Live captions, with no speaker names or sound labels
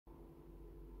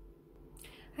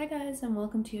Hi guys, and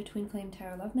welcome to your Twin Flame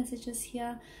Tarot Love Messages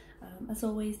here. As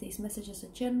always, these messages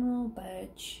are general,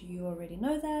 but you already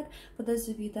know that. For those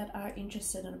of you that are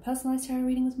interested in a personalized tarot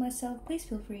reading with myself, please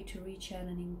feel free to reach out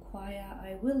and inquire.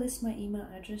 I will list my email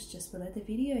address just below the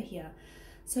video here.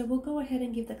 So we'll go ahead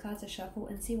and give the cards a shuffle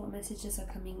and see what messages are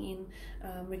coming in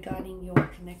regarding your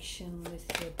connection with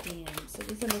your DM. So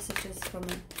these are messages from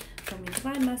your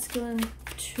Divine Masculine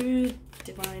to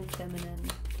Divine Feminine.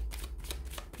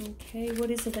 Okay,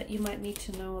 what is it that you might need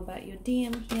to know about your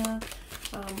DM here?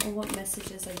 Or what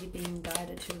messages are you being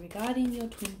guided to regarding your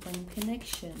twin flame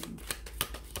connection?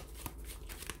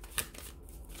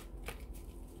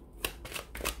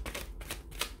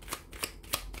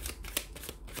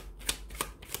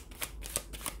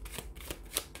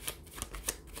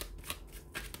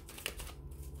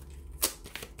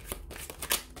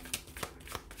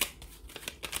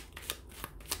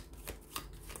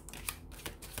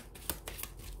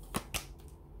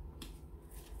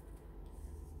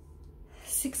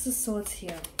 Six of Swords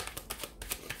here.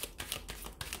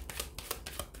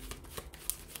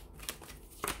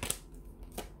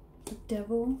 The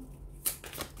Devil.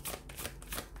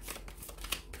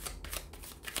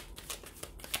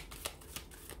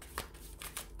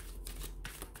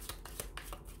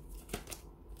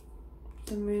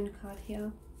 The Moon card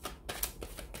here.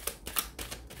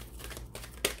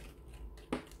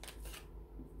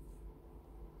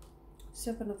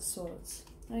 Seven of Swords.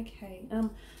 Okay,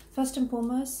 first and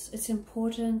foremost, it's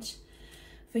important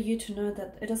for you to know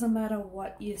that it doesn't matter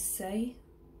what you say,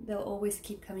 they'll always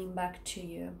keep coming back to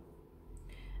you.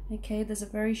 Okay, there's a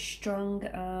very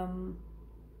strong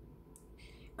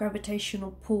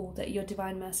gravitational pull that your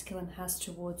Divine Masculine has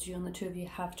towards you and the two of you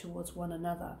have towards one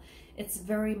another. It's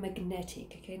very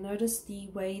magnetic. Okay, notice the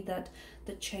way that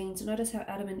the chains, notice how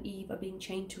Adam and Eve are being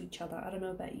chained to each other. I don't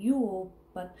know about you all,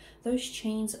 but those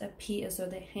chains appear as though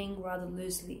they hang rather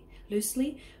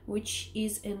loosely, which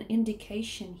is an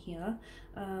indication here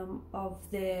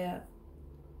of their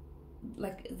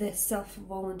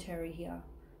self-voluntary here.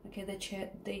 Okay,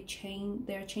 they're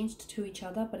chained to each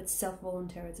other, but it's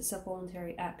self-voluntary. It's a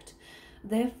self-voluntary act.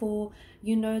 Therefore,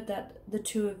 you know that the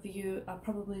two of you are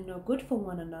probably no good for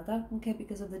one another, okay,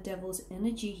 because of the Devil's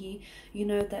energy here. You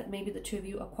know that maybe the two of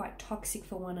you are quite toxic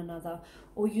for one another,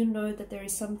 or you know that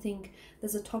there's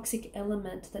a toxic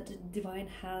element that the Divine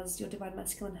has, your Divine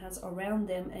Masculine has around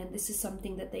them, and this is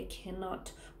something that they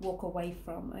cannot walk away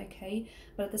from, okay?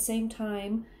 But at the same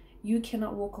time, you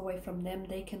cannot walk away from them,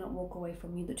 they cannot walk away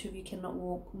from you. The two of you cannot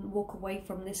walk away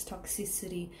from this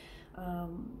toxicity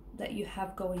that you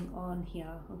have going on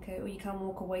here, okay? Or you can't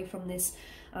walk away from this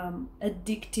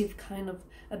addictive kind of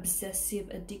obsessive,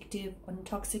 addictive,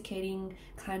 intoxicating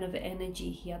kind of energy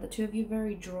here. The two of you are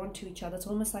very drawn to each other. It's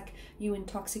almost like you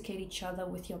intoxicate each other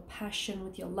with your passion,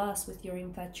 with your lust, with your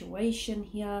infatuation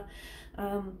here.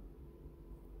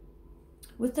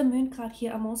 With the Moon card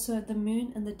here, I'm also, the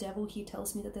Moon and the Devil here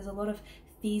tells me that there's a lot of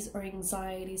fears or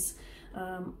anxieties,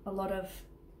 a lot of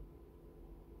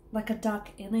like a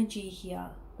dark energy here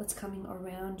that's coming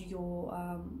around your,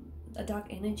 a dark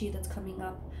energy that's coming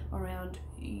up around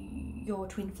your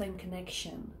twin flame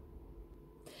connection.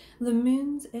 The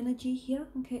Moon's energy here,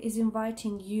 okay, is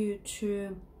inviting you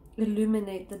to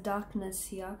illuminate the darkness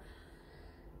here.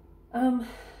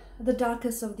 The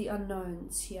darkest of the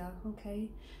unknowns here, okay,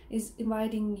 is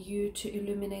inviting you to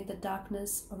illuminate the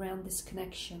darkness around this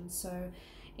connection. So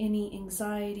any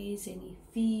anxieties, any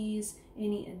fears,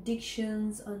 any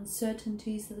addictions,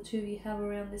 uncertainties that the two of you have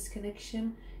around this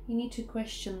connection, you need to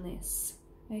question this,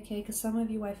 okay? Because some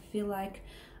of you, I feel like,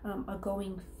 are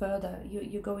going further.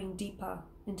 You're going deeper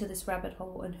into this rabbit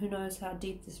hole, and who knows how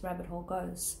deep this rabbit hole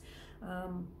goes.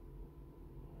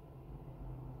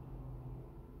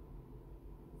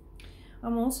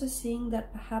 I'm also seeing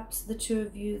that perhaps the two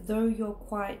of you, though you're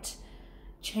quite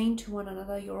chained to one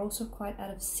another, you're also quite out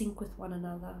of sync with one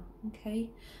another, okay?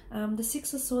 The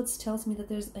Six of Swords tells me that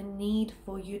there's a need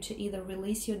for you to either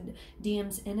release your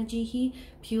DM's energy here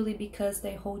purely because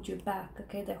they hold you back,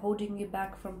 okay? They're holding you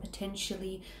back from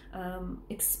potentially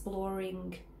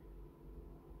exploring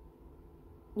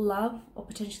love, or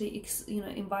potentially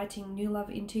inviting new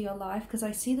love into your life, because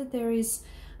I see that there is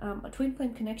twin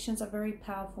flame connections are very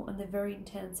powerful and they're very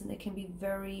intense, and they can be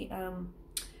very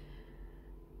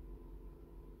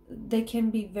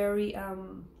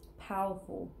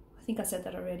powerful. I think I said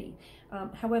that already.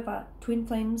 However, twin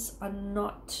flames are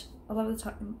not, a lot of the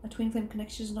time, a twin flame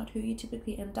connection is not who you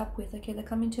typically end up with, okay? They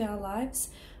come into our lives,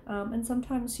 and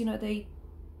sometimes, you know, they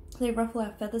They ruffle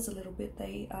our feathers a little bit.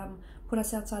 They put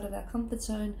us outside of our comfort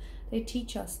zone. They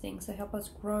teach us things. They help us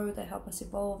grow. They help us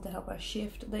evolve. They help us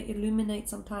shift. They illuminate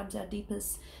sometimes our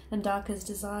deepest and darkest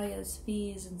desires,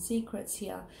 fears, and secrets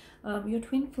here. Your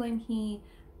twin flame here,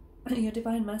 your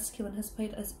divine masculine, has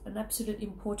played an absolute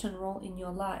important role in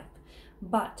your life.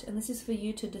 But, and this is for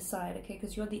you to decide, okay,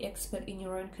 because you're the expert in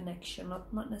your own connection,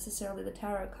 not necessarily the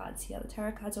tarot cards here. The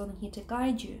tarot cards are only here to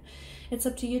guide you. It's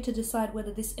up to you to decide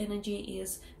whether this energy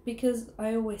is, because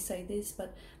I always say this,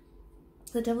 but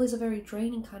the devil is a very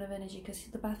draining kind of energy, because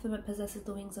the Baphomet possesses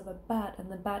the wings of a bat,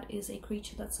 and the bat is a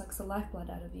creature that sucks the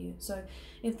lifeblood out of you. So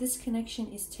if this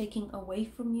connection is taking away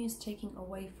from you, is taking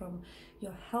away from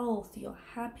your health, your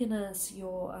happiness,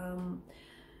 your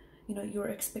your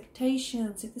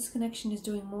expectations, if this connection is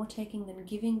doing more taking than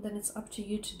giving, then it's up to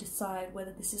you to decide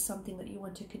whether this is something that you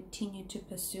want to continue to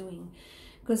pursuing.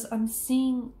 Because I'm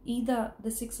seeing either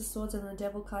the Six of Swords and the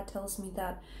Devil card tells me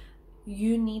that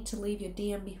you need to leave your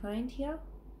DM behind here,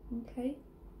 okay?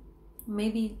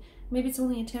 Maybe it's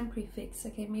only a temporary fix,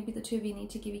 okay? Maybe the two of you need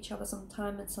to give each other some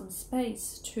time and some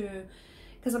space to,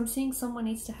 because I'm seeing someone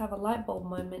needs to have a light bulb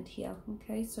moment here,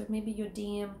 okay? So maybe your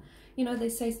DM, they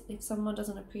say if someone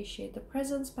doesn't appreciate the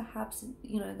presence, perhaps,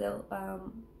 they'll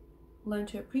learn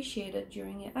to appreciate it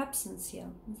during your absence here.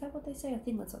 Is that what they say? I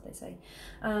think that's what they say.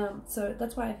 So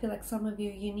that's why I feel like some of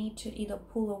you need to either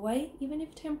pull away, even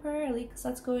if temporarily, because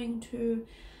it's going to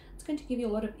give you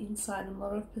a lot of insight and a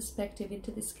lot of perspective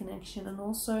into this connection. And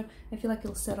also I feel like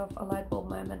it'll set off a light bulb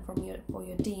moment for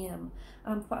your DM.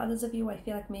 For others of you, I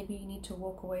feel like maybe you need to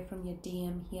walk away from your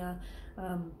DM here,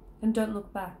 and don't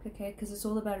look back, okay? Because it's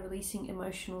all about releasing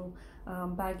emotional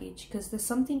baggage, because there's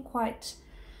something quite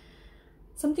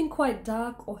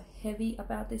dark or heavy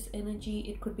about this energy.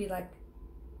 It could be like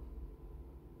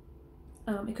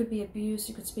it could be abuse.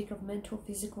 You could speak of mental,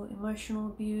 physical, emotional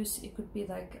abuse. It could be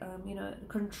like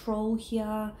control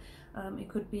here. It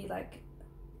could be like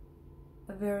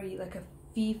a very a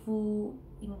fearful,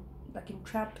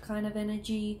 entrapped kind of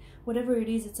energy. Whatever it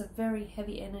is, it's a very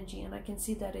heavy energy, and I can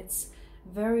see that it's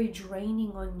very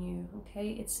draining on you, okay?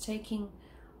 It's taking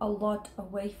a lot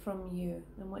away from you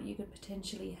and what you could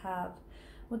potentially have.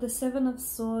 With the Seven of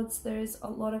Swords, there is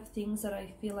a lot of things that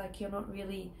I feel like you're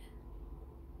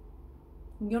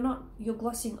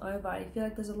glossing over. I feel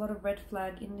like there's a lot of red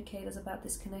flag indicators about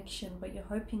this connection, but you're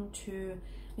hoping to,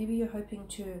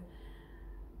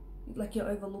 like you're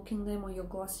overlooking them or you're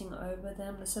glossing over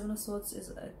them. The Seven of Swords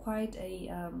is quite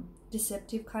a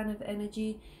deceptive kind of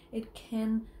energy. It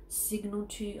can signal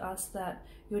to us that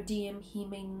your DM, he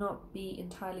may not be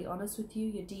entirely honest with you.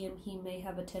 Your DM, he may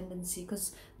have a tendency,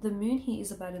 because the moon here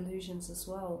is about illusions as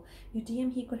well. Your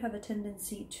DM, he could have a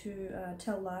tendency to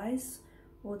tell lies,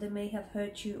 or they may have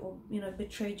hurt you or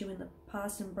betrayed you in the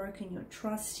past and broken your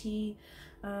trust here.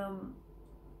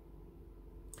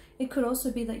 It could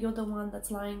also be that you're the one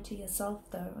that's lying to yourself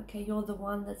though, okay? You're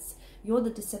the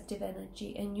deceptive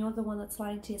energy, and you're the one that's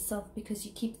lying to yourself because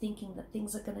you keep thinking that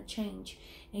things are going to change,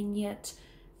 and yet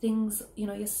things,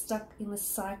 you're stuck in this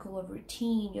cycle of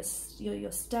routine.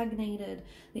 You're stagnated.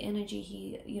 The energy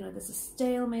here, there's a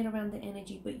stalemate around the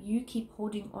energy, but you keep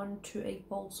holding on to a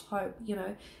false hope.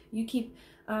 You keep,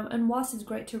 and whilst it's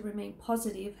great to remain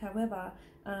positive, however,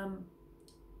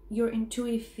 your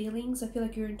intuitive feelings, I feel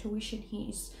like your intuition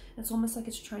here it's almost like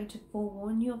it's trying to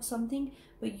forewarn you of something,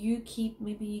 but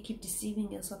maybe you keep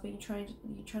deceiving yourself, and you're trying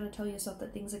to tell yourself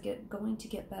that things are going to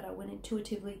get better, when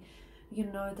intuitively you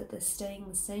know that they're staying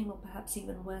the same or perhaps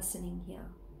even worsening here.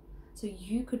 So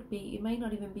it may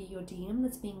not even be your DM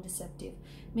that's being deceptive.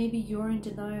 Maybe you're in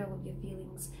denial of your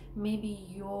feelings. Maybe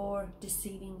you're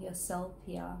deceiving yourself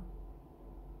here.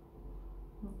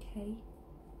 Okay.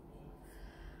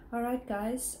 Alright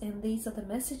guys, and these are the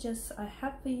messages I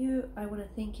have for you. I want to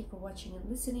thank you for watching and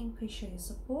listening. Please show your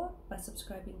support by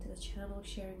subscribing to the channel,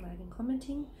 sharing, liking,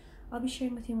 commenting. I'll be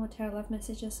sharing with you more tarot love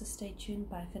messages, so stay tuned.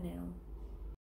 Bye for now.